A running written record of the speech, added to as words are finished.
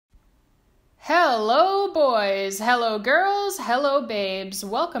Hello boys, hello girls, hello babes.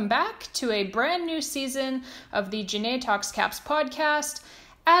 Welcome back to a brand new season of the Jenaya Talks Caps podcast.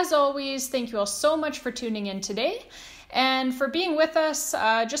 As always, thank you all so much for tuning in today and for being with us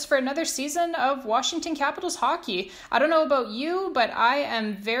just for another season of Washington Capitals hockey. I don't know about you, but I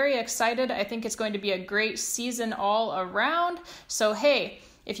am very excited. I think it's going to be a great season all around. So hey,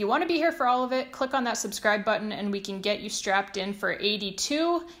 if you want to be here for all of it, click on that subscribe button and we can get you strapped in for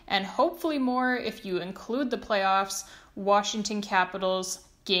 82 and hopefully more if you include the playoffs, Washington Capitals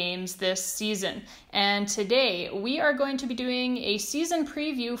games this season. And today we are going to be doing a season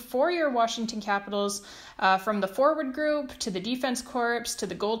preview for your Washington Capitals from the forward group to the defense corps to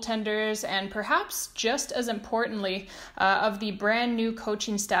the goaltenders and perhaps just as importantly of the brand new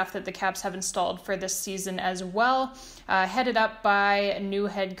coaching staff that the Caps have installed for this season as well, headed up by new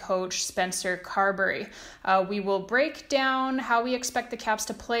head coach Spencer Carbery. We will break down how we expect the Caps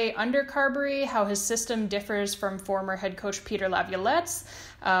to play under Carbery, how his system differs from former head coach Peter Laviolette's.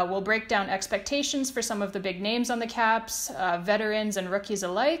 We'll break down expectations for some of the big names on the Caps, veterans and rookies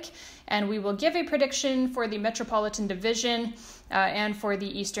alike, and we will give a prediction for the Metropolitan Division and for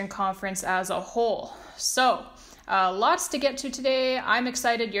the Eastern Conference as a whole. So, lots to get to today. I'm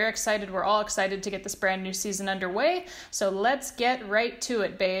excited, you're excited, we're all excited to get this brand new season underway. So let's get right to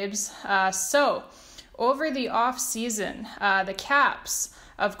it, babes. Over the off season, the Caps,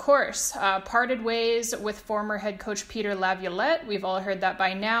 of course, parted ways with former head coach Peter Laviolette. We've all heard that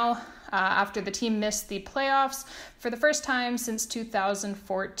by now after the team missed the playoffs for the first time since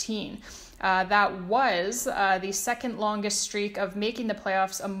 2014. That was the second longest streak of making the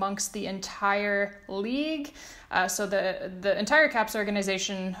playoffs amongst the entire league. So the entire Caps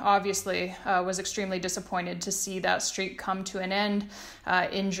organization obviously was extremely disappointed to see that streak come to an end,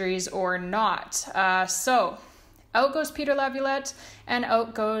 injuries or not. So out goes Peter Laviolette, and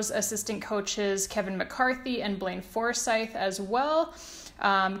out goes assistant coaches Kevin McCarthy and Blaine Forsythe as well.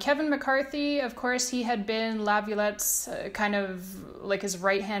 Kevin McCarthy, of course, he had been Laviolette's kind of like his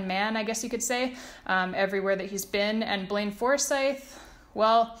right-hand man, I guess you could say, everywhere that he's been. And Blaine Forsythe,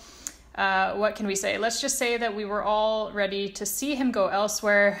 well, what can we say? Let's just say that we were all ready to see him go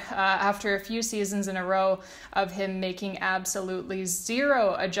elsewhere after a few seasons in a row of him making absolutely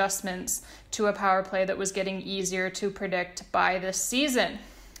zero adjustments to a power play that was getting easier to predict by this season.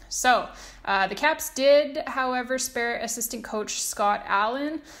 So the Caps did, however, spare assistant coach Scott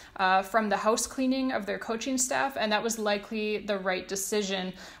Allen from the house cleaning of their coaching staff, and that was likely the right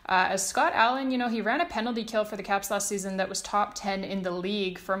decision. As Scott Allen, he ran a penalty kill for the Caps last season that was top 10 in the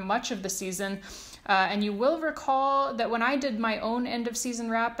league for much of the season. And you will recall that when I did my own end of season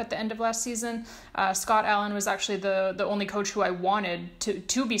wrap at the end of last season, Scott Allen was actually the only coach who I wanted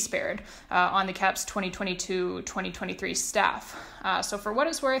to be spared on the Caps 2022-2023 staff. So for what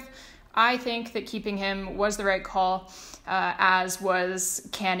it's worth, I think that keeping him was the right call, as was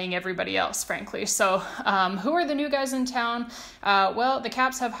canning everybody else, frankly. So who are the new guys in town? Well, the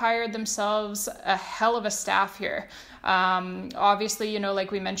Caps have hired themselves a hell of a staff here. Obviously,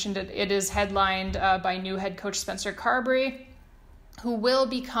 like we mentioned, it is headlined by new head coach Spencer Carbery, who will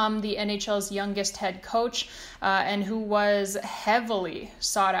become the NHL's youngest head coach and who was heavily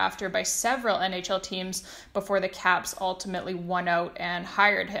sought after by several NHL teams before the Caps ultimately won out and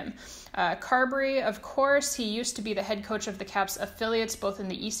hired him. Carbery, of course, he used to be the head coach of the Caps affiliates, both in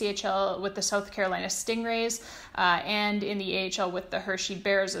the ECHL with the South Carolina Stingrays and in the AHL with the Hershey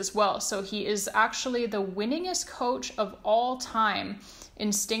Bears as well. So he is actually the winningest coach of all time in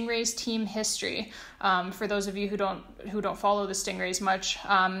Stingrays team history. For those of you who don't follow the Stingrays much,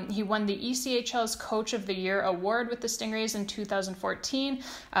 he won the ECHL's Coach of the Year award with the Stingrays in 2014,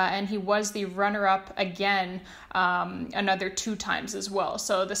 and he was the runner-up again another 2 times as well.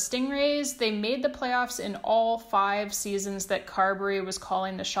 So the Stingrays, they made the playoffs in all 5 seasons that Carbery was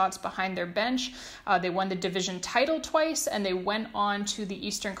calling the shots behind their bench. They won the division title twice, and they went on to the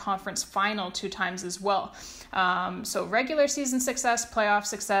Eastern Conference final 2 times as well. So regular season success, playoff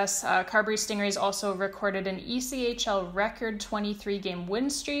success. Carbery Stingrays also recorded an ECHL record 23-game win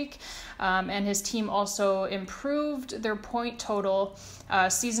streak, and his team also improved their point total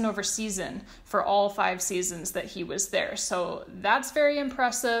season over season for all 5 seasons that he was there. So that's very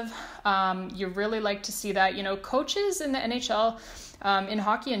impressive. You really like to see that. Coaches in the NHL, in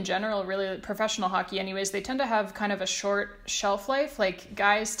hockey in general, really professional hockey anyways, they tend to have kind of a short shelf life. Like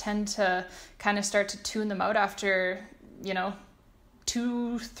guys tend to kind of start to tune them out after,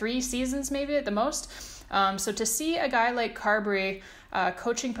 2-3 seasons maybe at the most. So to see a guy like Carbery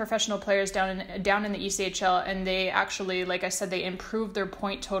coaching professional players down in the ECHL, and they actually, like I said, they improved their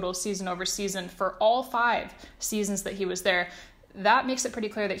point total season over season for all 5 seasons that he was there. that makes it pretty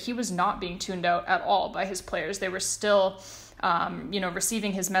clear that he was not being tuned out at all by his players. They were still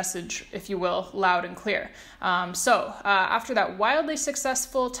receiving his message, if you will, loud and clear. So after that wildly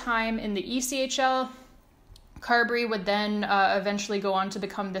successful time in the ECHL, Carberry would then eventually go on to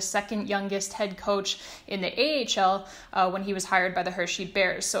become the second youngest head coach in the AHL when he was hired by the Hershey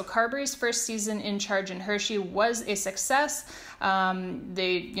Bears. So Carberry's first season in charge in Hershey was a success.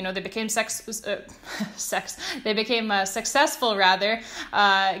 They became successful rather.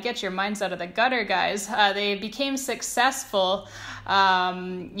 Get your minds out of the gutter, guys. They became successful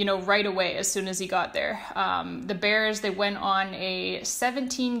right away as soon as he got there. The Bears, they went on a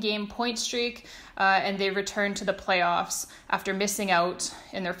 17-game point streak, and they returned to the playoffs after missing out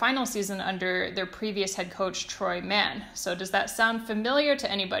in their final season under their previous head coach, Troy Mann. So does that sound familiar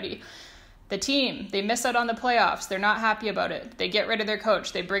to anybody? The team, they miss out on the playoffs. They're not happy about it. They get rid of their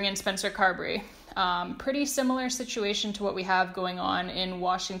coach. They bring in Spencer Carberry. Pretty similar situation to what we have going on in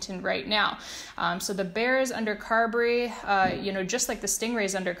Washington right now. So the Bears under Carberry, just like the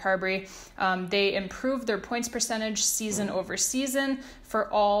Stingrays under Carberry, they improved their points percentage season over season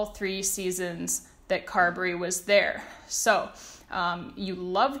for all 3 seasons that Carberry was there. So you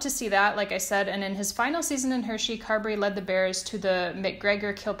love to see that, like I said. And in his final season in Hershey, Carberry led the Bears to the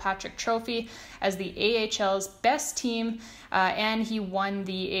McGregor-Kilpatrick Trophy as the AHL's best team, and he won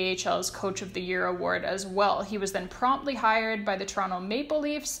the AHL's Coach of the Year award as well. He was then promptly hired by the Toronto Maple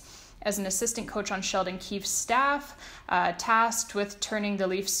Leafs as an assistant coach on Sheldon Keefe's staff, tasked with turning the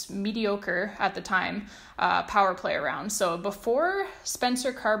Leafs' mediocre, at the time, power play around. So before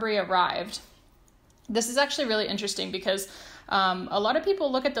Spencer Carberry arrived, this is actually really interesting because a lot of people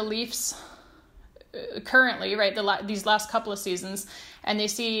look at the Leafs currently, right, these last couple of seasons, and they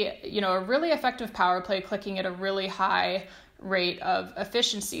see, a really effective power play clicking at a really high rate of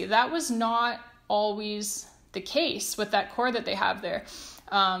efficiency. That was not always the case with that core that they have there.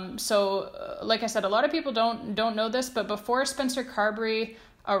 Like I said, a lot of people don't know this, but before Spencer Carberry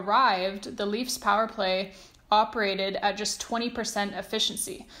arrived, the Leafs power play operated at just 20%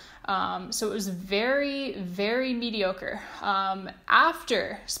 efficiency. So it was very, very mediocre.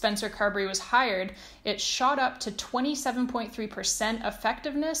 After Spencer Carberry was hired, it shot up to 27.3%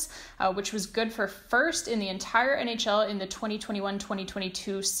 effectiveness, which was good for first in the entire NHL in the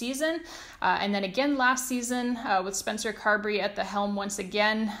 2021-2022 season. And then again last season, with Spencer Carberry at the helm once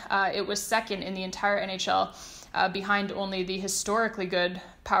again, it was second in the entire NHL, behind only the historically good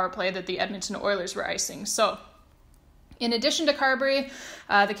power play that the Edmonton Oilers were icing. So in addition to Carberry,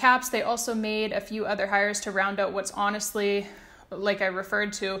 the Caps, they also made a few other hires to round out what's honestly, like I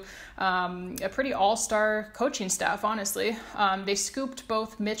referred to, a pretty all-star coaching staff, honestly. They scooped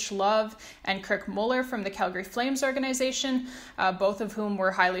both Mitch Love and Kirk Muller from the Calgary Flames organization, both of whom were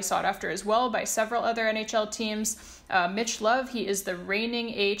highly sought after as well by several other NHL teams. Mitch Love, he is the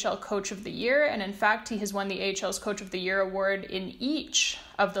reigning AHL Coach of the Year, and in fact, he has won the AHL's Coach of the Year award in each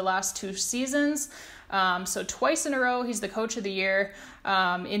of the last 2 seasons. So twice in a row, he's the Coach of the Year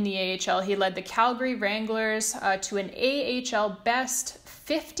in the AHL. He led the Calgary Wranglers to an AHL best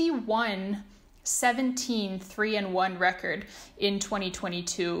 51-17-3-1 record in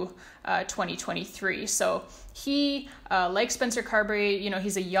 2022-2023. So he, like Spencer Carberry,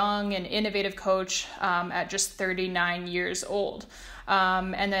 he's a young and innovative coach at just 39 years old.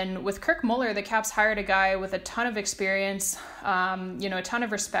 And then with Kirk Muller, the Caps hired a guy with a ton of experience, a ton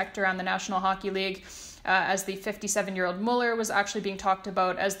of respect around the National Hockey League, as the 57-year-old Muller was actually being talked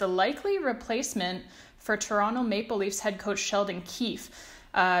about as the likely replacement for Toronto Maple Leafs head coach Sheldon Keefe,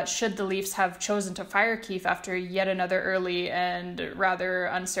 should the Leafs have chosen to fire Keefe after yet another early and rather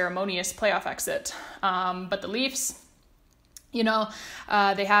unceremonious playoff exit. But the Leafs,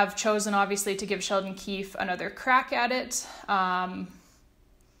 they have chosen, obviously, to give Sheldon Keefe another crack at it.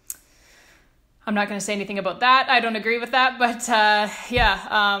 I'm not going to say anything about that. I don't agree with that. But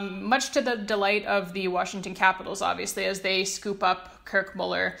much to the delight of the Washington Capitals, obviously, as they scoop up Kirk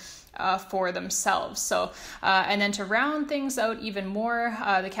Muller for themselves. So, and then to round things out even more,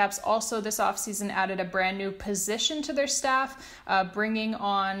 the Caps also this offseason added a brand new position to their staff, bringing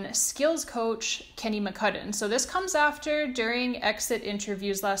on skills coach Kenny McCudden. So this comes during exit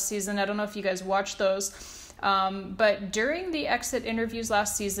interviews last season. I don't know if you guys watched those, but during the exit interviews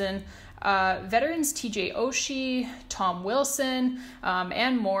last season, veterans TJ Oshie, Tom Wilson,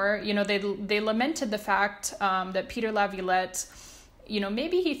 and more, they lamented the fact that Peter Laviolette,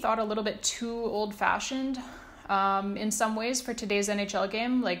 maybe he thought a little bit too old-fashioned in some ways for today's NHL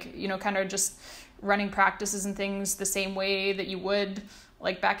game, like, kind of just running practices and things the same way that you would,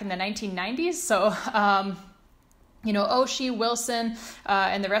 like, back in the 1990s. So, Oshie, Wilson,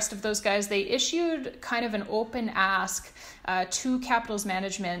 and the rest of those guys, they issued kind of an open ask to Capitals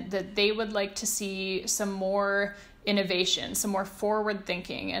management that they would like to see some more innovation, some more forward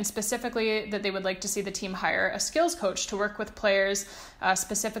thinking, and specifically that they would like to see the team hire a skills coach to work with players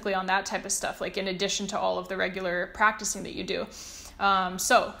specifically on that type of stuff, like in addition to all of the regular practicing that you do.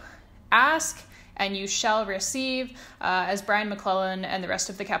 So ask and you shall receive, as Brian McClellan and the rest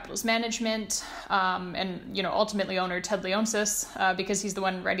of the Capitals management, and ultimately owner Ted Leonsis, because he's the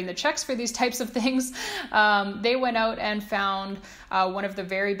one writing the checks for these types of things, they went out and found one of the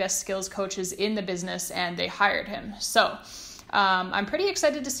very best skills coaches in the business, and they hired him. So I'm pretty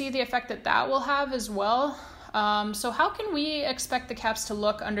excited to see the effect that will have as well. So how can we expect the Caps to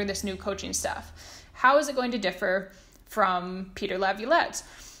look under this new coaching staff? How is it going to differ from Peter Laviolette?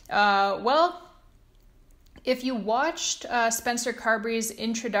 Well, if you watched Spencer Carbery's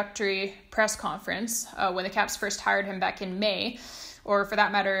introductory press conference when the Caps first hired him back in May, or for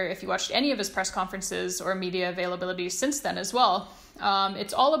that matter, if you watched any of his press conferences or media availability since then as well,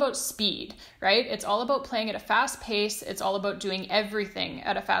 it's all about speed, right? It's all about playing at a fast pace. It's all about doing everything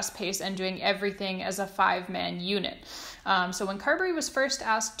at a fast pace and doing everything as a 5-man unit. So when Carbery was first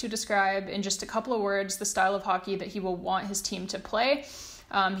asked to describe in just a couple of words the style of hockey that he will want his team to play,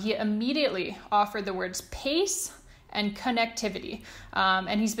 he immediately offered the words pace and connectivity.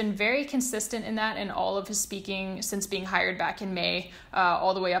 And he's been very consistent in that in all of his speaking since being hired back in May,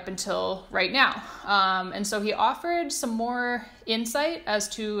 all the way up until right now. And so he offered some more insight as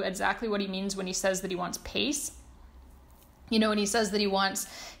to exactly what he means when he says that he wants pace. When he says that he wants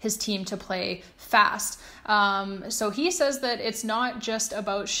his team to play fast. So he says that it's not just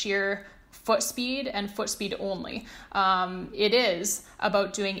about sheer foot speed and foot speed only. It is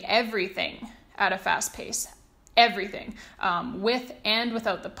about doing everything at a fast pace. Everything, with and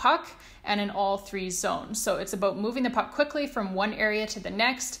without the puck, and in all 3 zones. So it's about moving the puck quickly from one area to the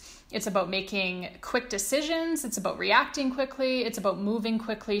next. It's about making quick decisions. It's about reacting quickly. It's about moving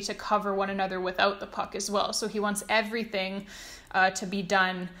quickly to cover one another without the puck as well. So he wants everything to be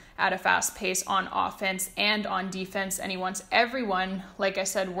done at a fast pace on offense and on defense. And he wants everyone, like I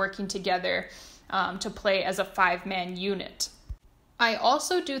said, working together to play as a 5-man unit. I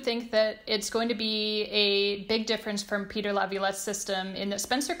also do think that it's going to be a big difference from Peter Laviolette's system in that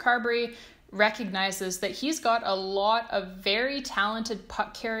Spencer Carbery recognizes that he's got a lot of very talented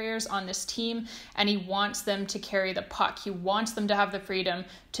puck carriers on this team, and he wants them to carry the puck. He wants them to have the freedom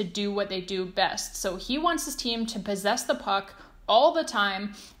to do what they do best. So he wants his team to possess the puck all the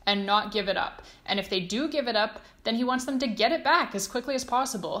time and not give it up. And if they do give it up, then he wants them to get it back as quickly as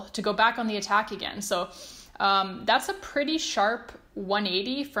possible to go back on the attack again. So that's a pretty sharp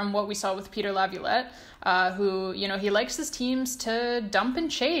 180 from what we saw with Peter Laviolette, who, he likes his teams to dump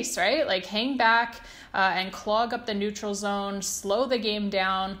and chase, right? Like hang back and clog up the neutral zone, slow the game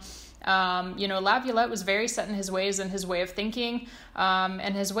down. Laviolette was very set in his ways and his way of thinking.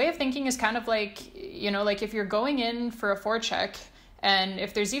 And his way of thinking is kind of like, like if you're going in for a forecheck and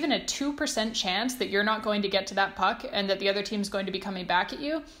if there's even a 2% chance that you're not going to get to that puck and that the other team's going to be coming back at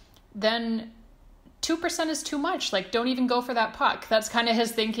you, then 2% is too much. Like, don't even go for that puck. That's kind of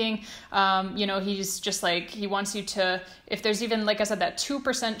his thinking. He's just like, he wants you to, if there's even, like I said, that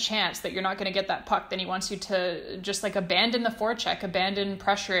 2% chance that you're not going to get that puck, then he wants you to just like abandon the forecheck, abandon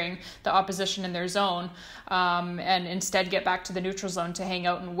pressuring the opposition in their zone, and instead get back to the neutral zone to hang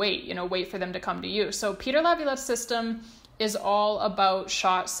out and wait for them to come to you. So Peter Laviolette's system is all about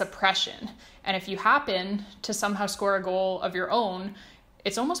shot suppression. And if you happen to somehow score a goal of your own,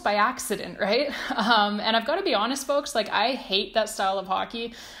 it's almost by accident, right? And I've got to be honest, folks, like I hate that style of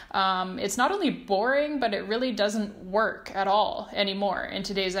hockey. It's not only boring, but it really doesn't work at all anymore in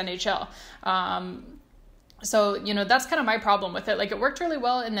today's NHL. So, that's kind of my problem with it. Like it worked really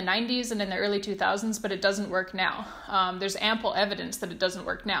well in the 90s and in the early 2000s, but it doesn't work now. There's ample evidence that it doesn't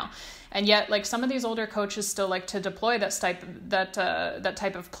work now. And yet, like some of these older coaches still like to deploy that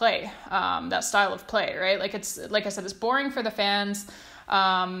type of play, that style of play, right? Like it's, like I said, it's boring for the fans.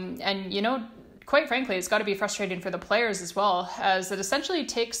 And quite frankly, it's got to be frustrating for the players as well, as it essentially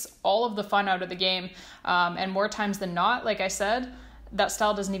takes all of the fun out of the game. And more times than not, like I said, that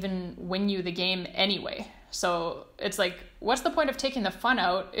style doesn't even win you the game anyway. So it's like, what's the point of taking the fun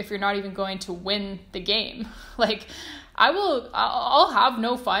out if you're not even going to win the game? Like, I'll have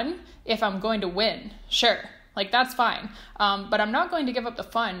no fun if I'm going to win. Sure. Like that's fine. But I'm not going to give up the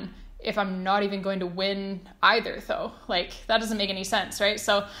fun if I'm not even going to win either, though. Like that doesn't make any sense, right?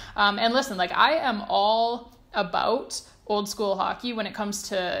 So, and listen, like I am all about old school hockey when it comes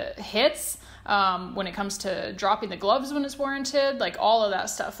to hits, when it comes to dropping the gloves when it's warranted, like all of that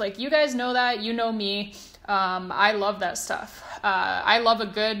stuff. Like, you guys know that, you know me. I love that stuff. I love a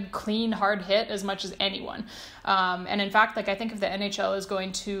good, clean, hard hit as much as anyone. And in fact, like, I think if the NHL is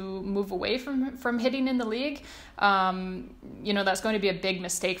going to move away from hitting in the league, that's going to be a big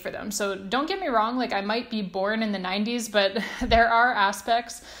mistake for them. So don't get me wrong, like, I might be born in the 90s, but there are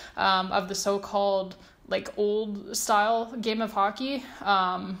aspects of the so-called like old style game of hockey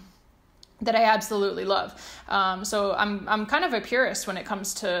that I absolutely love. So I'm kind of a purist when it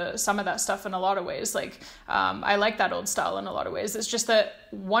comes to some of that stuff in a lot of ways. Like, I like that old style in a lot of ways. It's just that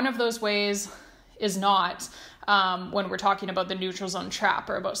one of those ways is not when we're talking about the neutral zone trap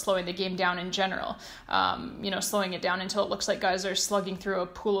or about slowing the game down in general. Slowing it down until it looks like guys are slugging through a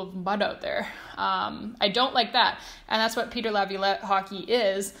pool of mud out there. I don't like that. And that's what Peter Laviolette hockey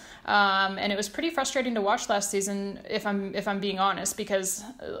is. And it was pretty frustrating to watch last season, if I'm being honest, because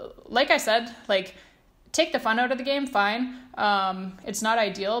like I said, like, take the fun out of the game, fine. It's not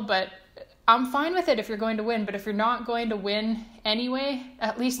ideal, but I'm fine with it if you're going to win. But if you're not going to win anyway,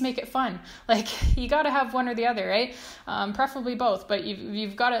 at least make it fun. Like, you got to have one or the other, right? Preferably both, but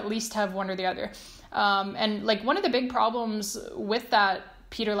you've got to at least have one or the other. And like, one of the big problems with that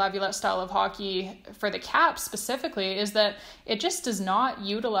Peter Laviolette style of hockey for the Caps specifically is that it just does not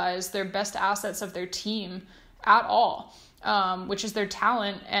utilize their best assets of their team at all, which is their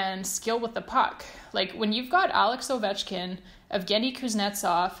talent and skill with the puck. Like, when you've got Alex Ovechkin, Evgeny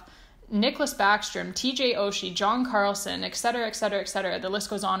Kuznetsov, Nicholas Backstrom, TJ Oshie, John Carlson, et cetera, et cetera, et cetera. The list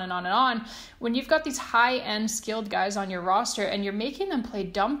goes on and on and on. When you've got these high-end skilled guys on your roster and you're making them play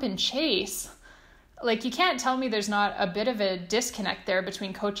dump and chase, like, you can't tell me there's not a bit of a disconnect there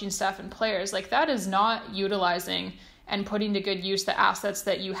between coaching staff and players. Like, that is not utilizing and putting to good use the assets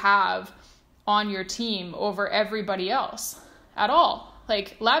that you have on your team over everybody else at all.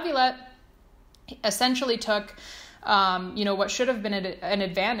 Like, Laviolette essentially took what should have been an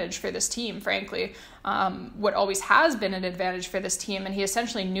advantage for this team, frankly, what always has been an advantage for this team, and he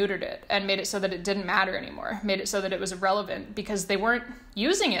essentially neutered it and made it so that it didn't matter anymore, made it so that it was irrelevant because they weren't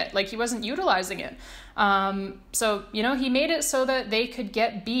using it, like, he wasn't utilizing it. He made it so that they could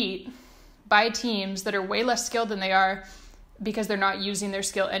get beat by teams that are way less skilled than they are because they're not using their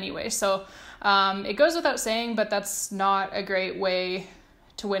skill anyway. So it goes without saying, but that's not a great way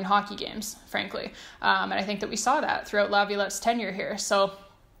to win hockey games, frankly. And I think that we saw that throughout Laviolette's tenure here. So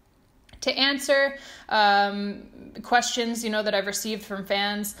to answer questions, that I've received from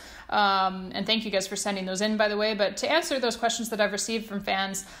fans, and thank you guys for sending those in, by the way, but to answer those questions that I've received from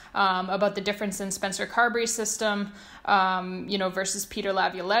fans about the difference in Spencer Carberry's system, versus Peter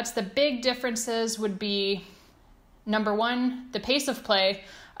Laviolette's, the big differences would be, number one, the pace of play,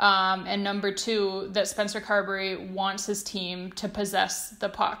 and number two, that Spencer Carberry wants his team to possess the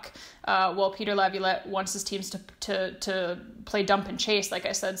puck, while Peter Laviolette wants his teams to play dump and chase, like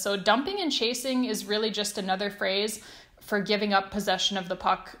I said. So dumping and chasing is really just another phrase for giving up possession of the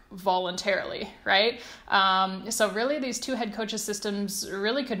puck voluntarily, right? So really, these two head coaches' systems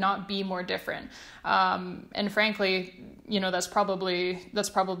really could not be more different. And frankly, that's probably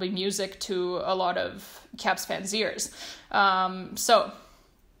music to a lot of Caps fans' ears.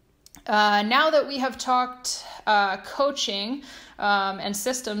 Now that we have talked coaching and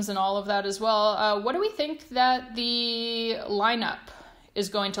systems and all of that as well, what do we think that the lineup is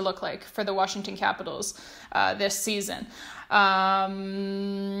going to look like for the Washington Capitals this season?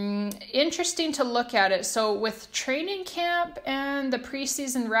 Interesting to look at it. So with training camp and the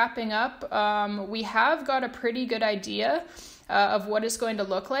preseason wrapping up, we have got a pretty good idea of what it's going to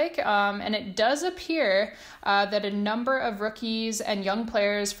look like. And it does appear that a number of rookies and young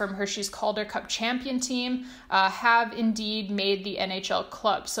players from Hershey's Calder Cup champion team have indeed made the NHL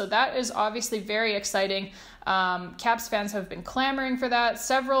club. So that is obviously very exciting. Caps fans have been clamoring for that.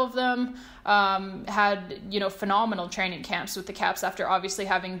 Several of them had, phenomenal training camps with the Caps after obviously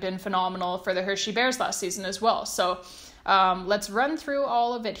having been phenomenal for the Hershey Bears last season as well. So let's run through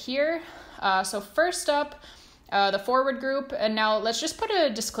all of it here. So first up, the forward group. And now let's just put a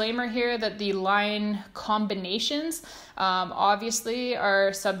disclaimer here that the line combinations obviously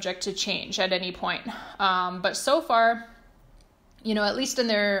are subject to change at any point. But so far, at least in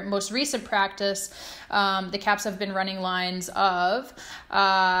their most recent practice, the Caps have been running lines of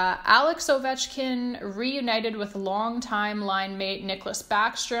Alex Ovechkin reunited with longtime line mate Nicholas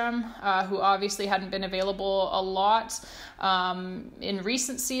Backstrom, who obviously hadn't been available a lot in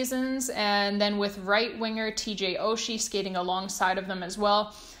recent seasons, and then with right winger TJ Oshie skating alongside of them as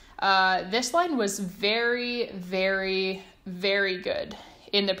well. This line was very, very, very good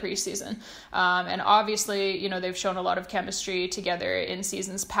in the preseason. And obviously, you know, they've shown a lot of chemistry together in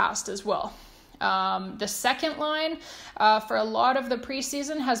seasons past as well. The second line for a lot of the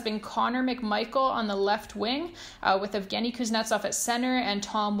preseason has been Connor McMichael on the left wing, with Evgeny Kuznetsov at center and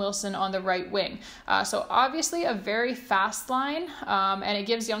Tom Wilson on the right wing. So obviously a very fast line, and it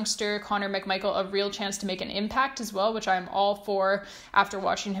gives youngster Connor McMichael a real chance to make an impact as well, which I'm all for after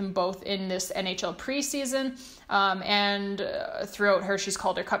watching him both in this NHL preseason and throughout Hershey's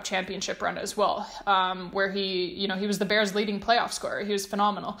Calder Cup championship run as well, where he was the Bears' leading playoff scorer. He was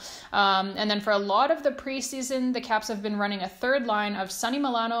phenomenal. And then for a lot of the preseason, the Caps have been running a third line of Sonny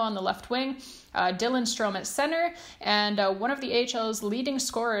Milano on the left wing, Dylan Strome at center, and one of the AHL's leading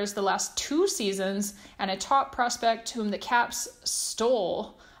scorers the last 2 seasons, and a top prospect whom the Caps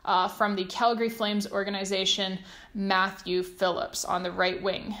stole from the Calgary Flames organization, Matthew Phillips on the right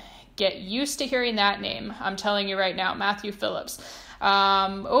wing. Get used to hearing that name. I'm telling you right now, Matthew Phillips.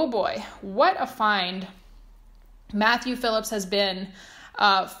 Oh boy, what a find Matthew Phillips has been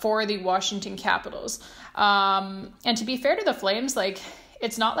for the Washington Capitals. And to be fair to the Flames, like,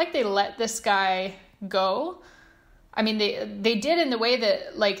 it's not like they let this guy go. I mean, they did in the way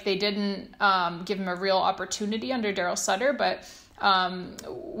that, like, they didn't give him a real opportunity under Daryl Sutter, but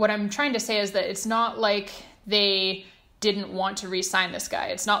what I'm trying to say is that it's not like they didn't want to re-sign this guy.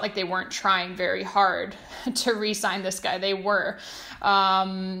 It's not like they weren't trying very hard to re-sign this guy. They were.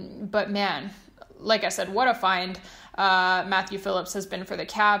 But man, like I said, what a find Matthew Phillips has been for the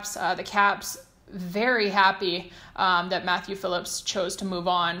Caps. The Caps very happy that Matthew Phillips chose to move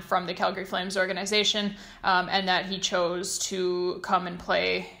on from the Calgary Flames organization, and that he chose to come and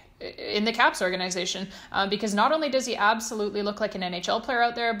play in the Caps organization, because not only does he absolutely look like an NHL player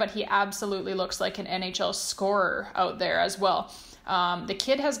out there, but he absolutely looks like an NHL scorer out there as well. The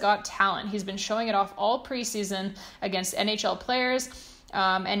kid has got talent. He's been showing it off all preseason against NHL players.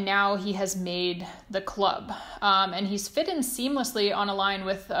 And now he has made the club, and he's fit in seamlessly on a line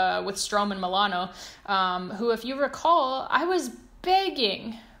with Strome and Milano, who, if you recall, I was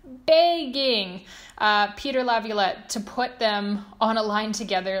begging Peter Laviolette to put them on a line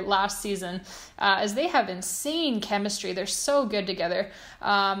together last season, as they have insane chemistry. They're so good together.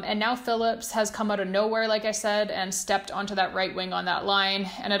 And now Phillips has come out of nowhere, like I said, and stepped onto that right wing on that line.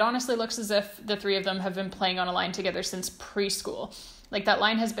 And it honestly looks as if the three of them have been playing on a line together since preschool. Like, that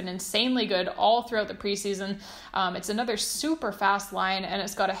line has been insanely good all throughout the preseason. It's another super fast line, and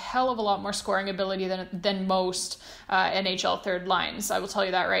it's got a hell of a lot more scoring ability than most NHL third lines. I will tell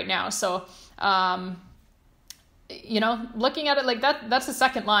you that right now. So, looking at it like that, that's the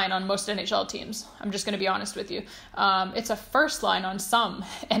second line on most NHL teams. I'm just going to be honest with you. It's a first line on some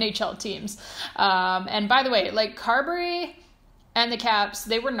NHL teams. And by the way, like, Carberry and the Caps,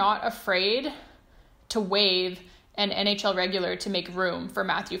 they were not afraid to waive an NHL regular to make room for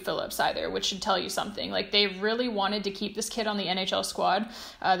Matthew Phillips either, which should tell you something. Like, they really wanted to keep this kid on the NHL squad.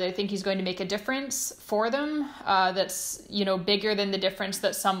 They think he's going to make a difference for them. That's, bigger than the difference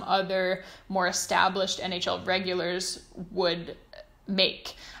that some other more established NHL regulars would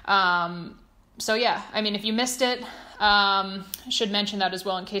make. So yeah, I mean, if you missed it, should mention that as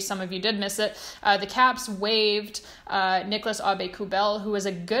well in case some of you did miss it. The Caps waived Nicolas Aube-Kubel, who is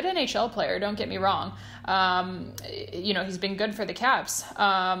a good NHL player, don't get me wrong. He's been good for the Caps,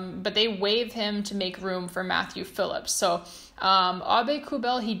 but they waived him to make room for Matthew Phillips. So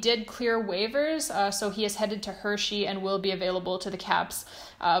Aube-Kubel, he did clear waivers, so he is headed to Hershey and will be available to the Caps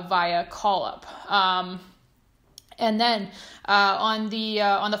via call-up. And then on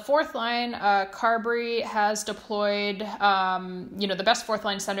the fourth line, Carberry has deployed, the best fourth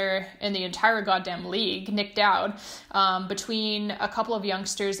line center in the entire goddamn league, Nick Dowd, between a couple of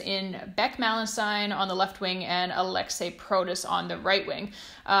youngsters in Beck Malenstein on the left wing and Alexei Protas on the right wing.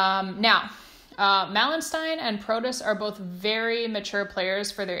 Now, Malenstein and Protas are both very mature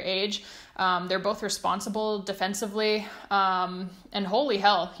players for their age. They're both responsible defensively, and holy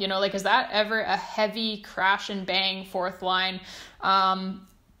hell, is that ever a heavy crash and bang fourth line?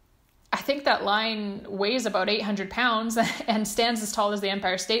 I think that line weighs about 800 pounds and stands as tall as the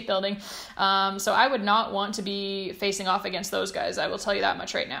Empire State Building. So I would not want to be facing off against those guys. I will tell you that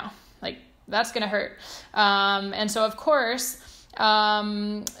much right now. Like, that's going to hurt. And so, of course,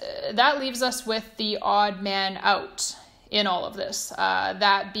 that leaves us with the odd man out in all of this,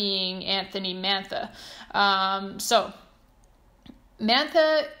 that being Anthony Mantha. So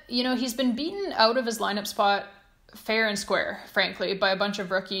Mantha, he's been beaten out of his lineup spot fair and square, frankly, by a bunch of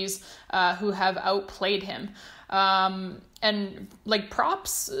rookies who have outplayed him. And like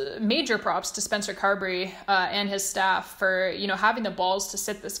major props to Spencer Carberry and his staff for, having the balls to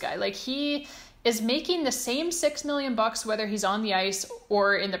sit this guy. Like, he is making the same $6 million whether he's on the ice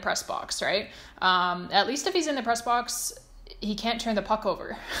or in the press box, right? At least if he's in the press box, he can't turn the puck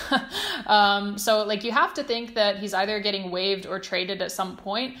over. So like you have to think that he's either getting waived or traded at some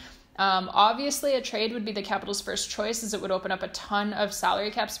point. Obviously a trade would be the Capitals' first choice, as it would open up a ton of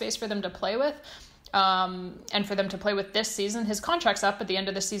salary cap space for them to play with. And for them to play with this season. His contract's up at the end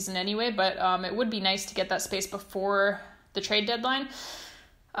of the season anyway, but it would be nice to get that space before the trade deadline.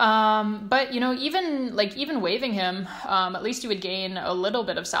 But you know, even waiving him, at least you would gain a little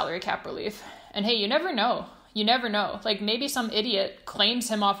bit of salary cap relief. And hey, you never know. Like maybe some idiot claims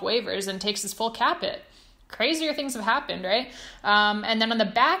him off waivers and takes his full cap hit. Crazier things have happened, right? And then on the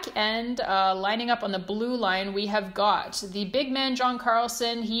back end, lining up on the blue line, we have got the big man, John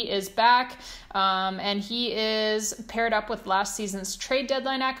Carlson. He is back, and he is paired up with last season's trade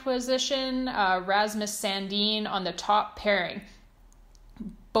deadline acquisition, Rasmus Sandin on the top pairing.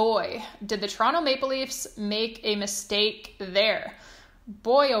 Boy, did the Toronto Maple Leafs make a mistake there.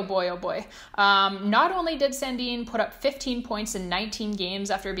 Boy, oh boy, oh boy. Not only did Sandin put up 15 points in 19 games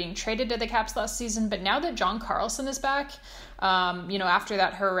after being traded to the Caps last season, but now that John Carlson is back, after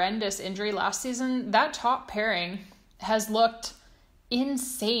that horrendous injury last season, that top pairing has looked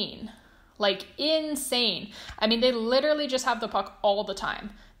insane. Like insane. I mean, they literally just have the puck all the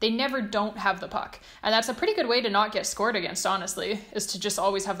time. They never don't have the puck. And that's a pretty good way to not get scored against, honestly, is to just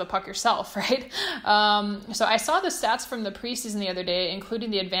always have the puck yourself, right? So I saw the stats from the preseason the other day, including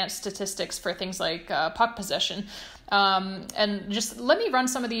the advanced statistics for things like puck possession. And just let me run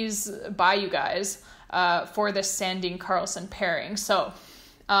some of these by you guys for this Sandin-Carlson pairing. So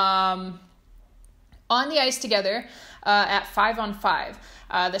on the ice together at 5-on-5,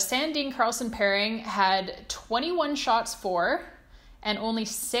 the Sandin-Carlson pairing had 21 shots for and only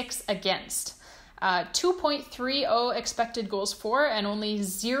 6 against. 2.30 expected goals for and only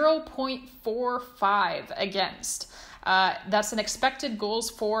 0.45 against. That's an expected goals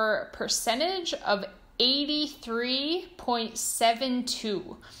for percentage of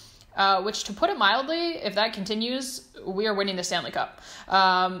 83.72. Which, to put it mildly, if that continues, we are winning the Stanley Cup.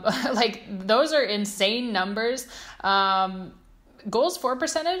 Like, those are insane numbers. Goals for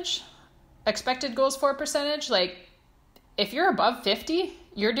percentage, expected goals for percentage, like, if you're above 50,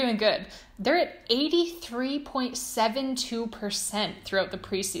 you're doing good. They're at 83.72% throughout the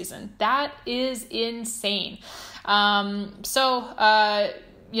preseason. That is insane. The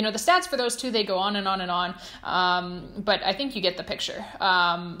stats for those two, they go on and on and on. But I think you get the picture.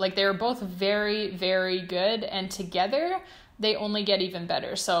 Like, they're both very, very good, and together they only get even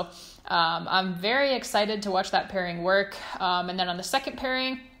better. So I'm very excited to watch that pairing work. And then on the second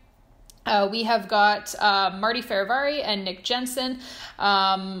pairing, we have got Marty Feravari and Nick Jensen.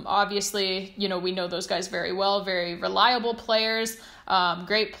 Obviously, we know those guys very well, very reliable players,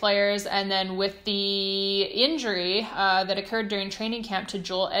 great players. And then with the injury that occurred during training camp to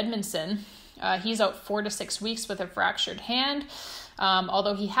Joel Edmondson, he's out 4 to 6 weeks with a fractured hand.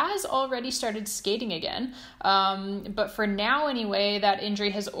 Although he has already started skating again. But for now anyway, that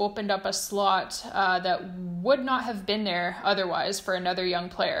injury has opened up a slot that would not have been there otherwise for another young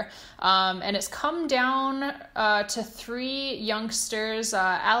player. And it's come down to 3 youngsters,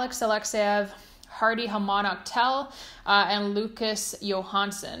 Alex Alexeyev, Hardy Hamanoktel, and Lucas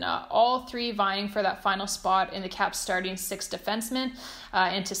Johansson, all 3 vying for that final spot in the Caps starting 6 defensemen,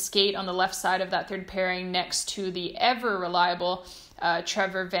 and to skate on the left side of that third pairing next to the ever reliable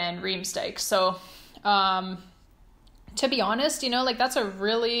Trevor Van Riemsdyk. So to be honest, that's a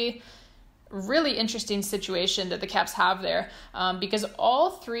really, really interesting situation that the Caps have there, because all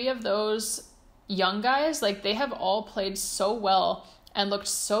 3 of those young guys, like, they have all played so well and looked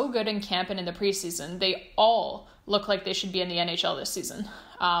so good in camp and in the preseason. They all look like they should be in the NHL this season.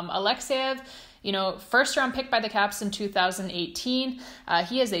 Alexeyev, first round pick by the Caps in 2018.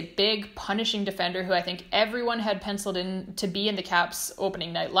 He is a big punishing defender who I think everyone had penciled in to be in the Caps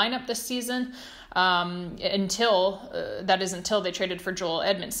opening night lineup this season, until they traded for Joel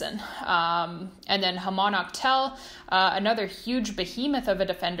Edmondson. And then Hamanoktel, another huge behemoth of a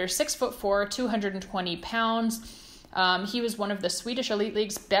defender, 6'4", 220 pounds. He was one of the Swedish Elite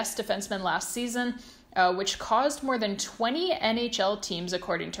League's best defensemen last season, which caused more than 20 NHL teams,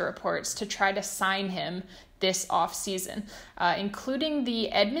 according to reports, to try to sign him this offseason, including the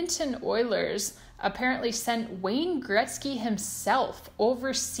Edmonton Oilers apparently sent Wayne Gretzky himself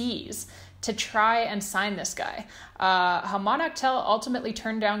overseas to try and sign this guy. Hamanoktel ultimately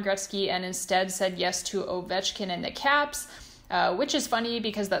turned down Gretzky and instead said yes to Ovechkin and the Caps. which is funny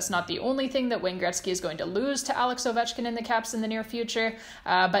because that's not the only thing that Wayne Gretzky is going to lose to Alex Ovechkin in the Caps in the near future,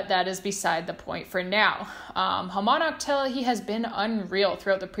 but that is beside the point for now. Hamon Akhtel, he has been unreal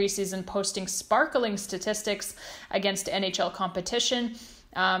throughout the preseason, posting sparkling statistics against NHL competition.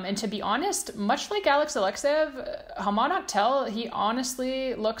 And to be honest, much like Alex Alexeyev, Hamon Akhtel, he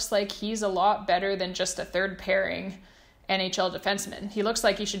honestly looks like he's a lot better than just a third pairing NHL defenseman. He looks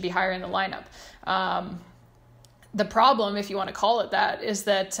like he should be higher in the lineup. The problem, if you want to call it that, is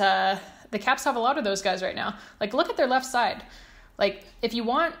that the Caps have a lot of those guys right now. Like, look at their left side. Like, if you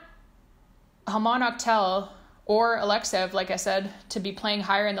want Hamon Akhtel or Alexeyev, like I said, to be playing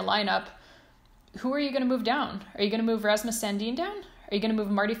higher in the lineup, who are you going to move down? Are you going to move Rasmus Sandin down? Are you going to move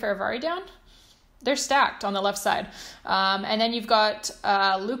Marty Ferravari down? They're stacked on the left side. And then you've got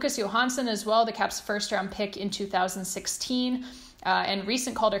Lucas Johansson as well, the Caps' first-round pick in 2016, and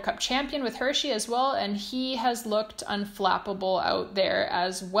recent Calder Cup champion with Hershey as well, and he has looked unflappable out there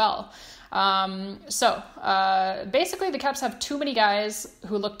as well. So basically the Caps have too many guys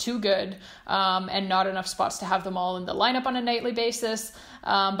who look too good, and not enough spots to have them all in the lineup on a nightly basis.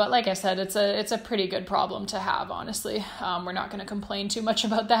 But like I said, it's a pretty good problem to have, honestly. We're not going to complain too much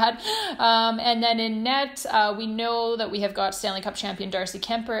about that. And then in net, we know that we have got Stanley Cup champion Darcy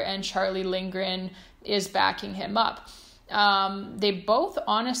Kemper, and Charlie Lindgren is backing him up. They both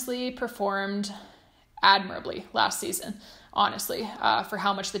honestly performed admirably last season, honestly, for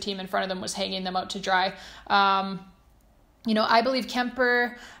how much the team in front of them was hanging them out to dry. I believe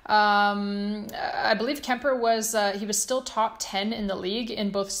Kemper was, he was still top 10 in the league in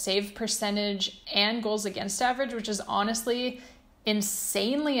both save percentage and goals against average, which is honestly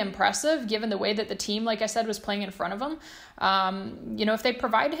insanely impressive given the way that the team, like I said, was playing in front of him. If they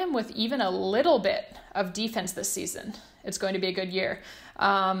provide him with even a little bit of defense this season, it's going to be a good year.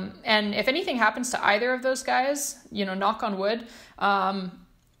 And if anything happens to either of those guys, knock on wood,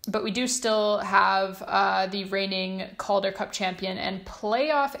 but we do still have the reigning Calder Cup champion and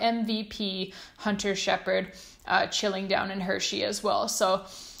playoff MVP Hunter Shepard chilling down in Hershey as well. So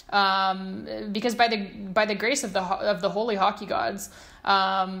because by the grace of the holy hockey gods,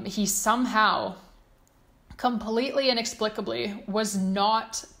 he somehow completely inexplicably was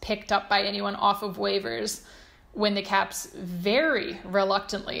not picked up by anyone off of waivers when the Caps very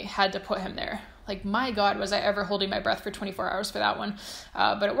reluctantly had to put him there. Like, my God, was I ever holding my breath for 24 hours for that one.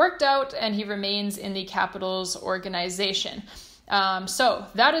 But it worked out, and he remains in the Capitals organization. So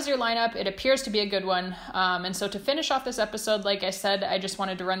that is your lineup. It appears to be a good one. And so to finish off this episode, like I said, I just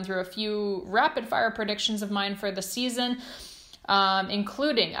wanted to run through a few rapid-fire predictions of mine for the season,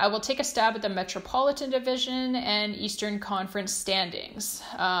 including I will take a stab at the Metropolitan Division and Eastern Conference standings,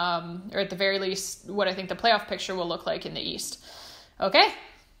 or at the very least, what I think the playoff picture will look like in the East.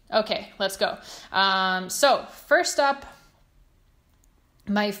 Okay, let's go. So first up,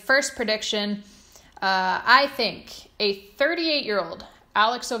 my first prediction, I think a 38-year-old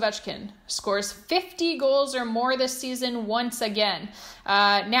Alex Ovechkin scores 50 goals or more this season once again.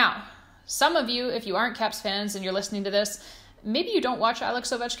 Now, some of you, if you aren't Caps fans and you're listening to this, maybe you don't watch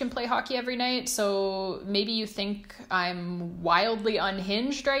Alex Ovechkin play hockey every night, so maybe you think I'm wildly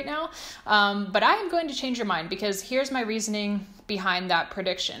unhinged right now. But I am going to change your mind, because here's my reasoning behind that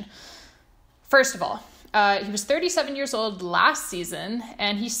prediction. First of all, he was 37 years old last season,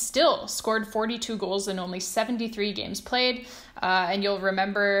 and he still scored 42 goals in only 73 games played. And you'll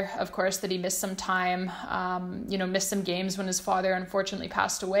remember, of course, that he missed some time, missed some games when his father unfortunately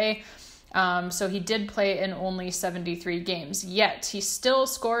passed away. So he did play in only 73 games, yet he still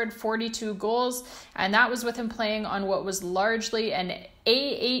scored 42 goals, and that was with him playing on what was largely an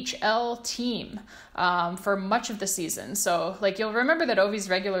AHL team for much of the season. So, you'll remember that Ovi's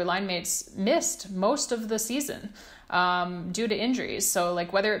regular line mates missed most of the season due to injuries. So,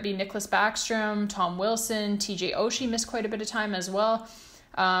 whether it be Nicholas Backstrom, Tom Wilson, TJ Oshie missed quite a bit of time as well.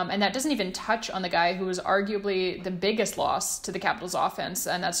 And that doesn't even touch on the guy who was arguably the biggest loss to the Capitals offense,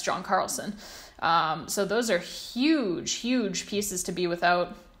 and that's John Carlson. So those are huge, huge pieces to be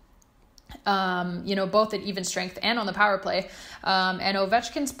without, both at even strength and on the power play. And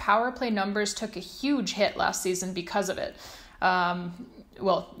Ovechkin's power play numbers took a huge hit last season because of it.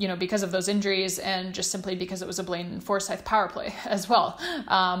 Because of those injuries, and just simply because it was a Blaine Forsyth power play as well.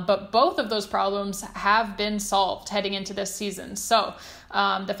 But both of those problems have been solved heading into this season. So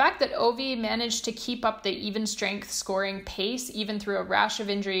The fact that Ovi managed to keep up the even strength scoring pace, even through a rash of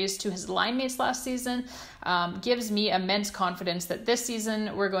injuries to his line mates last season, gives me immense confidence that this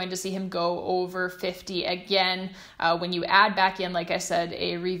season we're going to see him go over 50 again. When you add back in, like I said,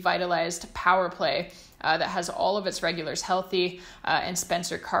 a revitalized power play that has all of its regulars healthy, and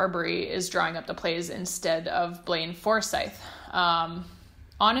Spencer Carberry is drawing up the plays instead of Blaine Forsyth.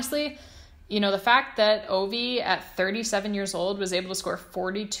 Honestly, the fact that Ovi at 37 years old was able to score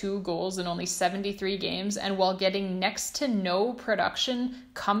 42 goals in only 73 games, and while getting next to no production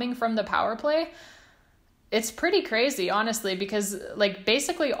coming from the power play, it's pretty crazy, honestly, because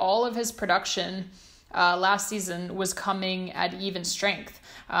basically all of his production last season was coming at even strength,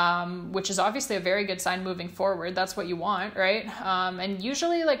 which is obviously a very good sign moving forward. That's what you want, right? And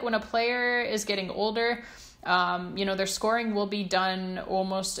usually when a player is getting older, their scoring will be done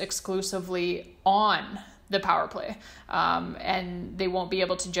almost exclusively on the power play, and they won't be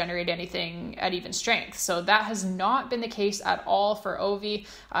able to generate anything at even strength. So that has not been the case at all for Ovi,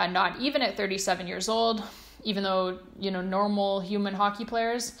 not even at 37 years old, even though, normal human hockey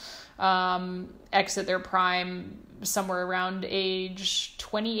players exit their prime somewhere around age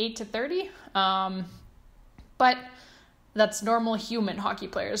 28 to 30. But that's normal human hockey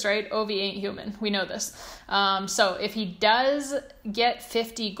players, right? Ovi ain't human. We know this. So if he does get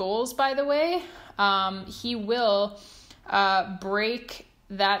 50 goals, by the way, he will break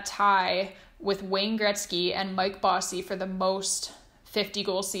that tie with Wayne Gretzky and Mike Bossy for the most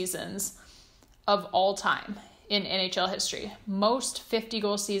 50-goal seasons of all time in NHL history. Most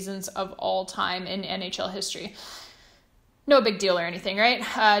 50-goal seasons of all time in NHL history. No big deal or anything, right?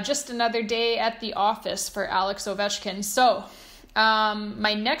 Just another day at the office for Alex Ovechkin. So,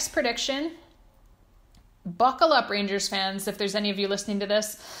 my next prediction, buckle up, Rangers fans, if there's any of you listening to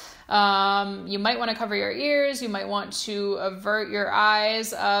this. You might want to cover your ears. You might want to avert your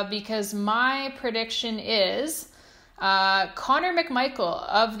eyes, because my prediction is Connor McMichael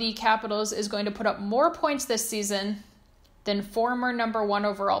of the Capitals is going to put up more points this season than former number 1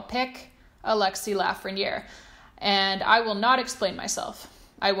 overall pick Alexis Lafreniere. And I will not explain myself.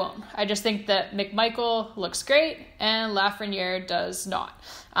 I won't. I just think that McMichael looks great and Lafreniere does not.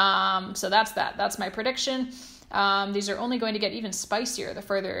 So that's that. That's my prediction. These are only going to get even spicier the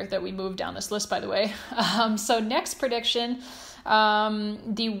further that we move down this list, by the way. So next prediction,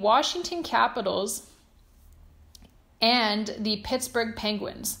 the Washington Capitals and the Pittsburgh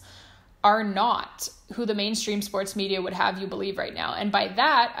Penguins are not who the mainstream sports media would have you believe right now. And by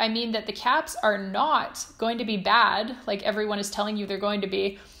that, I mean that the Caps are not going to be bad like everyone is telling you they're going to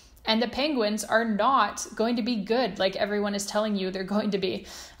be, and the Penguins are not going to be good like everyone is telling you they're going to be.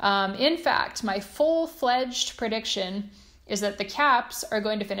 In fact, my full-fledged prediction is that the Caps are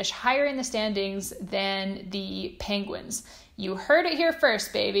going to finish higher in the standings than the Penguins. You heard it here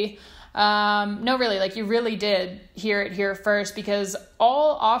first, baby. No, really, you really did hear it here first, because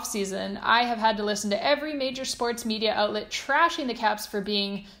all off season I have had to listen to every major sports media outlet trashing the Caps for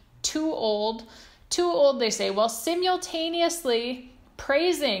being too old, they say, while simultaneously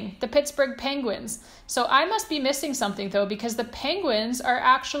praising the Pittsburgh Penguins. So I must be missing something though, because the Penguins are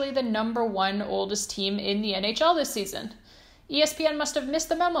actually the number 1 oldest team in the NHL this season. ESPN must have missed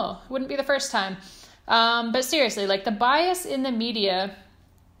the memo. Wouldn't be the first time. But seriously, the bias in the media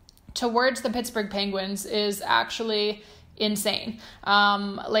towards the Pittsburgh Penguins is actually insane.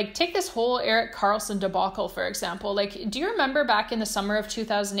 Take this whole Erik Karlsson debacle, for example. Do you remember back in the summer of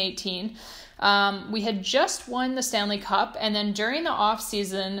 2018, we had just won the Stanley Cup, and then during the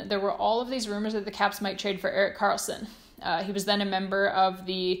offseason, there were all of these rumors that the Caps might trade for Erik Karlsson. He was then a member of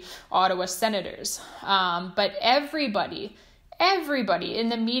the Ottawa Senators. But everybody in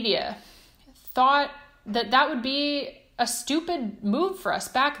the media thought that would be a stupid move for us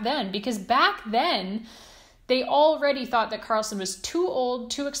back then, because back then they already thought that Karlsson was too old,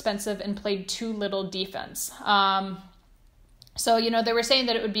 too expensive, and played too little defense. So, they were saying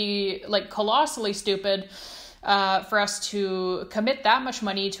that it would be colossally stupid for us to commit that much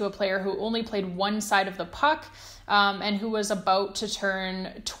money to a player who only played one side of the puck, and who was about to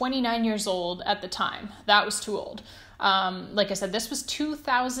turn 29 years old at the time. That was too old. Like I said, this was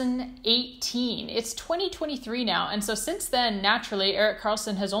 2018. It's 2023 now. And so since then, naturally, Erik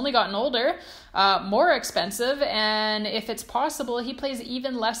Karlsson has only gotten older, more expensive. And if it's possible, he plays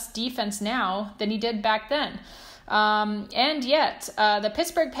even less defense now than he did back then. And yet, the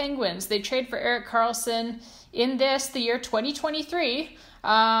Pittsburgh Penguins, they trade for Erik Karlsson in the year 2023.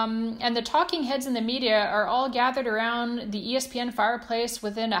 And the talking heads in the media are all gathered around the ESPN fireplace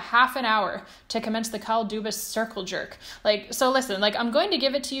within a half an hour to commence the Kyle Dubas circle jerk. So listen, I'm going to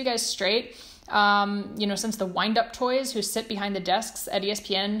give it to you guys straight. since the wind-up toys who sit behind the desks at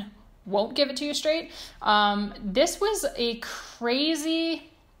ESPN won't give it to you straight. This was a crazy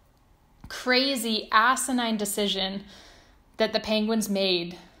asinine decision that the Penguins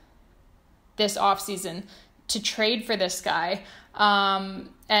made this offseason to trade for this guy. And,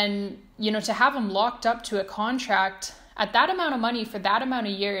 to have him locked up to a contract at that amount of money for that amount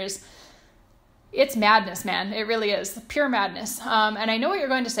of years, it's madness, man. It really is. Pure madness. And I know what you're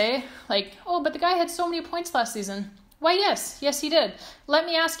going to say, like, oh, but the guy had so many points last season. Why, yes, he did. Let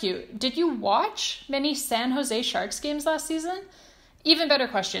me ask you, did you watch many San Jose Sharks games last season? Even better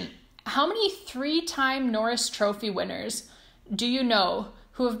question, how many 3-time Norris Trophy winners do you know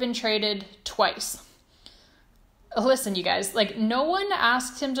who have been traded twice? Listen, you guys, like, no one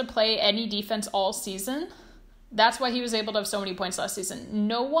asked him to play any defense all season. That's why he was able to have so many points last season.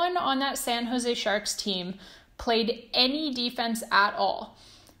 No one on that San Jose Sharks team played any defense at all.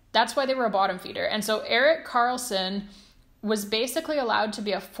 That's why they were a bottom feeder. And so Erik Karlsson was basically allowed to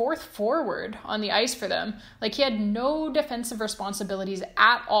be a fourth forward on the ice for them. Like, he had no defensive responsibilities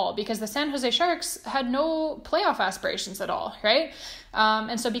at all because the San Jose Sharks had no playoff aspirations at all, right?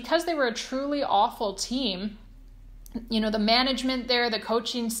 And so because they were a truly awful team, the management there, the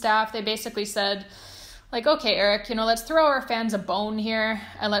coaching staff, they basically said, like, okay, Erik, let's throw our fans a bone here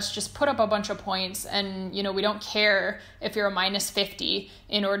and let's just put up a bunch of points and, we don't care if you're a minus 50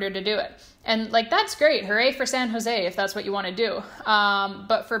 in order to do it. And, like, that's great. Hooray for San Jose if that's what you want to do.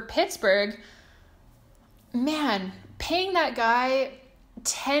 But for Pittsburgh, man, paying that guy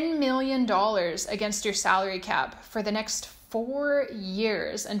 $10 million against your salary cap for the next 4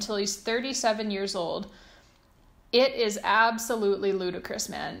 years until he's 37 years old, it is absolutely ludicrous,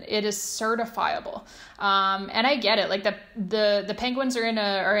 man. It is certifiable. And I get it. Like, the Penguins are in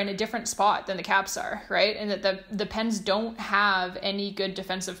a different spot than the Caps are, right? And that the Pens don't have any good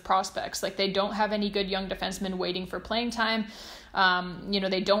defensive prospects. Like, they don't have any good young defensemen waiting for playing time.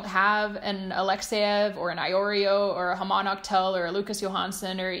 They don't have an Alexeyev or an Iorio or a Haman Octel or a Lucas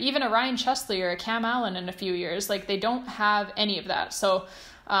Johansson or even a Ryan Chesley or a Cam Allen in a few years. Like, they don't have any of that. So,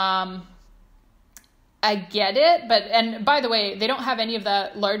 I get it, and by the way, they don't have any of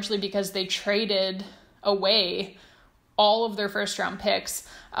that largely because they traded away all of their first round picks,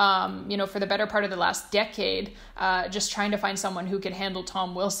 for the better part of the last decade, just trying to find someone who could handle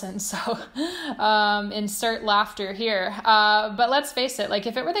Tom Wilson. So, insert laughter here. But let's face it, like,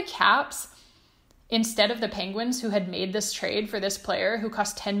 if it were the Caps instead of the Penguins who had made this trade for this player who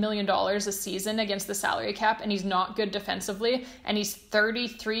cost $10 million a season against the salary cap and he's not good defensively and he's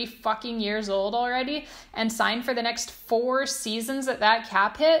 33 fucking years old already and signed for the next 4 seasons at that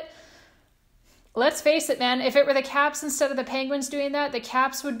cap hit, let's face it, man, if it were the Caps instead of the Penguins doing that, the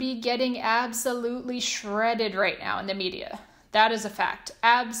Caps would be getting absolutely shredded right now in the media. That is a fact.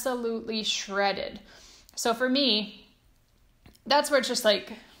 Absolutely shredded. So for me, that's where it's just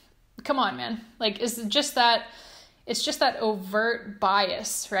like, come on, man. Like, it's just that overt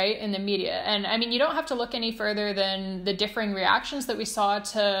bias, right, in the media. And I mean, you don't have to look any further than the differing reactions that we saw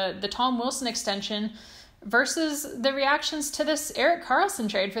to the Tom Wilson extension versus the reactions to this Erik Karlsson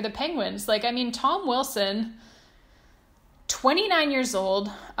trade for the Penguins. Like, I mean, Tom Wilson, 29 years old,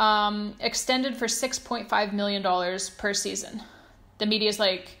 extended for $6.5 million per season. The media's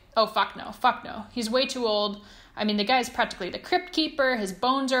like, oh, fuck no. He's way too old. I mean, the guy's practically the crypt keeper. His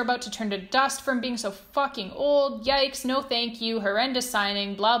bones are about to turn to dust from being so fucking old. Yikes, no thank you, horrendous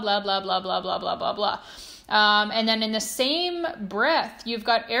signing, blah, blah, blah, blah, blah, blah, blah, blah, blah. And then in the same breath, you've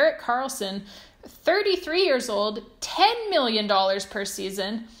got Erik Karlsson, 33 years old, $10 million per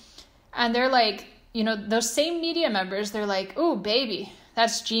season. And they're like, those same media members, they're like, ooh, baby,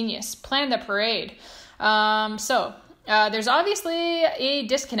 that's genius. Plan the parade. There's obviously a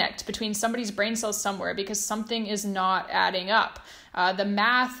disconnect between somebody's brain cells somewhere because something is not adding up. The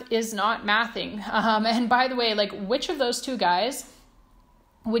math is not mathing. And by the way, like, which of those two guys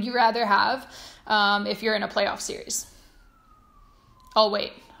would you rather have if you're in a playoff series? I'll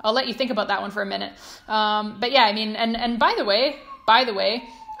wait. I'll let you think about that one for a minute. But yeah, I mean, and by the way,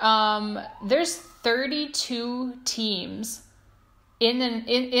 there's 32 teams in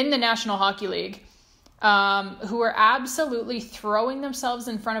the National Hockey League who are absolutely throwing themselves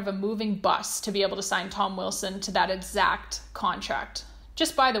in front of a moving bus to be able to sign Tom Wilson to that exact contract.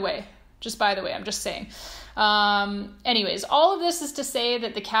 Just by the way, I'm just saying. Anyways, all of this is to say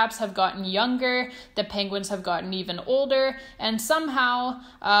that the Caps have gotten younger, the Penguins have gotten even older, and somehow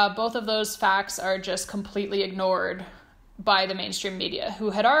both of those facts are just completely ignored by the mainstream media, who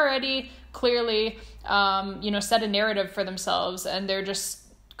had already clearly, set a narrative for themselves, and they're just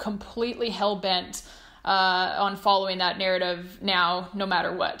completely hell-bent on following that narrative now, no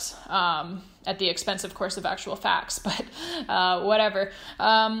matter what. at the expense, of course, of actual facts, but whatever.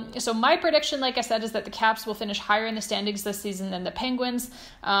 So my prediction, like I said, is that the Caps will finish higher in the standings this season than the Penguins.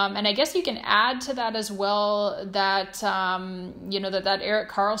 And I guess you can add to that as well that, that Erik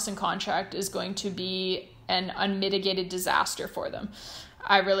Karlsson contract is going to be an unmitigated disaster for them.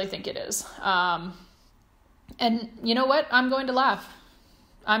 I really think it is. And you know what? I'm going to laugh.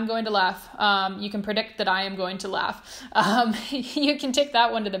 You can predict that I am going to laugh. You can take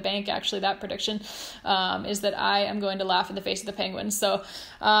that one to the bank, actually. That prediction is that I am going to laugh in the face of the Penguins. So,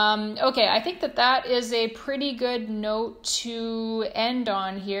 okay, I think that is a pretty good note to end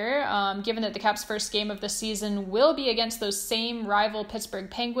on here, given that the Caps' first game of the season will be against those same rival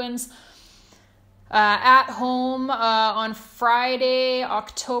Pittsburgh Penguins at home on Friday,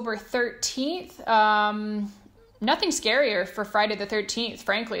 October 13th. Nothing scarier for Friday the 13th,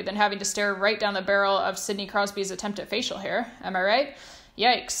 frankly, than having to stare right down the barrel of Sidney Crosby's attempt at facial hair. Am I right?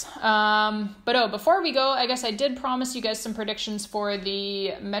 Yikes. But before we go, I guess I did promise you guys some predictions for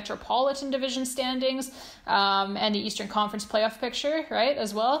the Metropolitan Division standings and the Eastern Conference playoff picture, right,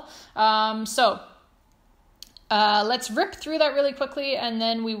 as well. Let's rip through that really quickly, and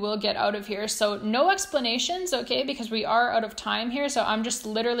then we will get out of here. So no explanations, okay, because we are out of time here. So I'm just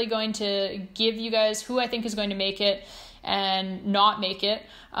literally going to give you guys who I think is going to make it and not make it.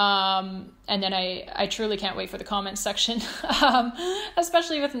 And then I truly can't wait for the comments section,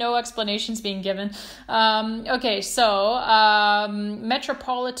 especially with no explanations being given. Okay, so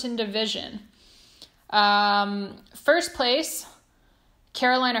Metropolitan Division. First place,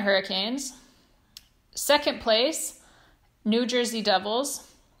 Carolina Hurricanes. Second place, New Jersey Devils.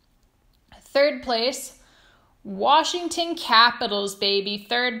 Third place, Washington Capitals, baby.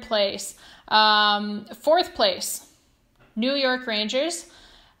 Third place. Fourth place, New York Rangers.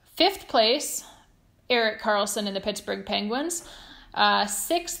 Fifth place, Erik Karlsson and the Pittsburgh Penguins.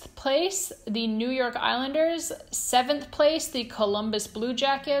 Sixth place, the New York Islanders. Seventh place, the Columbus Blue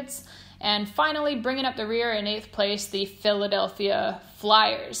Jackets. And finally, bringing up the rear in eighth place, the Philadelphia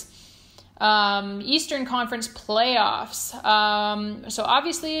Flyers. Eastern Conference playoffs. So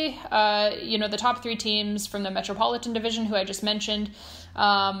obviously, the top three teams from the Metropolitan Division, who I just mentioned,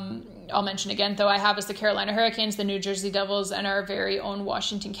 I'll mention again, though I have as the Carolina Hurricanes, the New Jersey Devils, and our very own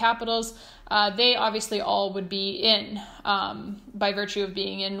Washington Capitals. They obviously all would be in by virtue of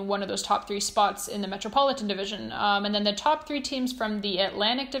being in one of those top three spots in the Metropolitan Division. And then the top three teams from the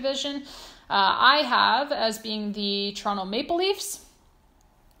Atlantic Division, I have as being the Toronto Maple Leafs.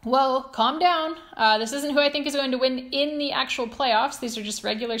 Well, calm down. This isn't who I think is going to win in the actual playoffs. These are just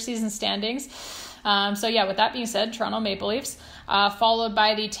regular season standings. With that being said, Toronto Maple Leafs, followed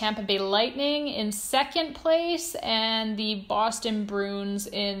by the Tampa Bay Lightning in second place and the Boston Bruins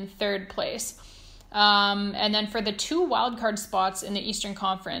in third place. And then for the two wildcard spots in the Eastern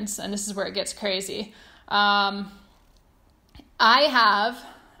Conference, and this is where it gets crazy, I have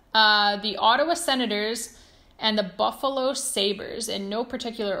the Ottawa Senators and the Buffalo Sabres in no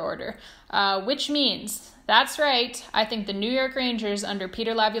particular order, which means, that's right, I think the New York Rangers under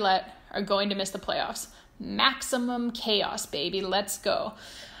Peter Laviolette are going to miss the playoffs. Maximum chaos, baby. Let's go.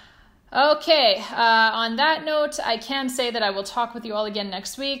 Okay, on that note, I can say that I will talk with you all again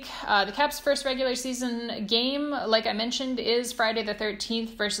next week. The Caps' first regular season game, like I mentioned, is Friday the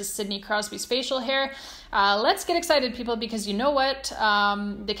 13th versus Sidney Crosby's facial hair. Let's get excited, people, because you know what?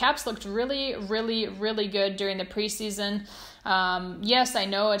 The Caps looked really, really, really good during the preseason. Yes, I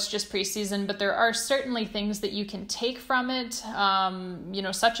know it's just preseason, but there are certainly things that you can take from it,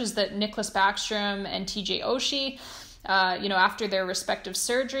 such as that Nicklas Backstrom and TJ Oshie, after their respective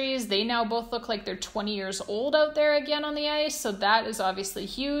surgeries, they now both look like they're 20 years old out there again on the ice. So that is obviously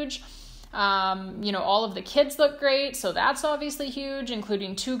huge. All of the kids look great. So that's obviously huge,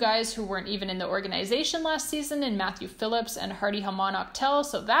 including two guys who weren't even in the organization last season in Matthew Phillips and Hardy Haman-Octel.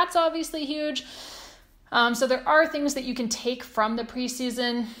 So that's obviously huge. So there are things that you can take from the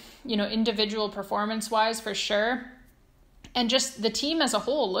preseason, individual performance-wise for sure. And just the team as a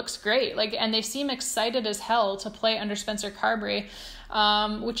whole looks great. And they seem excited as hell to play under Spencer Carberry,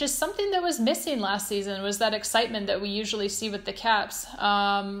 which is something that was missing last season, was that excitement that we usually see with the Caps.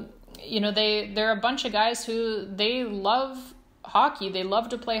 They're a bunch of guys who they love hockey. They love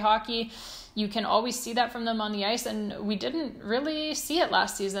to play hockey. You can always see that from them on the ice, and we didn't really see it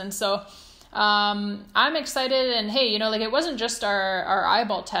last season. So I'm excited, and hey, it wasn't just our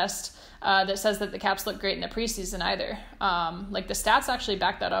eyeball test that says that the Caps look great in the preseason either. The stats actually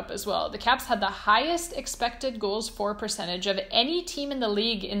back that up as well. The Caps had the highest expected goals for percentage of any team in the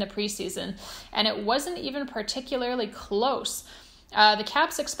league in the preseason, and it wasn't even particularly close. The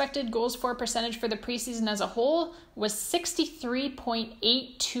Caps' expected goals for percentage for the preseason as a whole was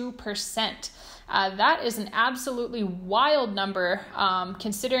 63.82%. That is an absolutely wild number,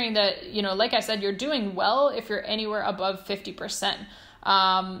 considering that, you know, like I said, you're doing well if you're anywhere above 50%.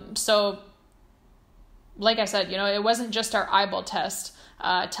 So, like I said, you know, it wasn't just our eyeball test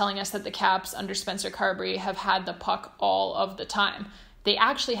telling us that the Caps under Spencer Carbery have had the puck all of the time. They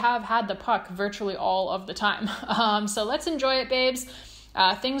actually have had the puck virtually all of the time. So let's enjoy it, babes.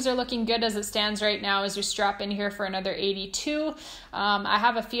 Things are looking good as it stands right now as we strap in here for another 82. I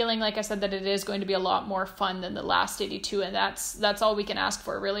have a feeling, like I said, that it is going to be a lot more fun than the last 82, and that's all we can ask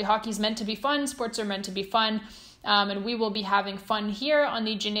for, really. Hockey's meant to be fun. Sports are meant to be fun. And we will be having fun here on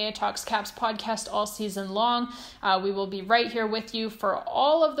the Jenaya Talks Caps podcast all season long. We will be right here with you for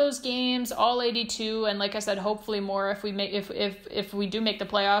all of those games, all 82, and like I said, hopefully more if we do make the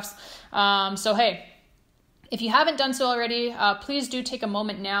playoffs. So hey, if you haven't done so already, please do take a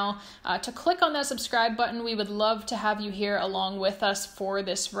moment now to click on that subscribe button. We would love to have you here along with us for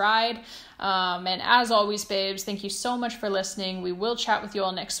this ride. And as always, babes, thank you so much for listening. We will chat with you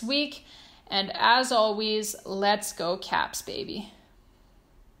all next week. And as always, let's go Caps, baby.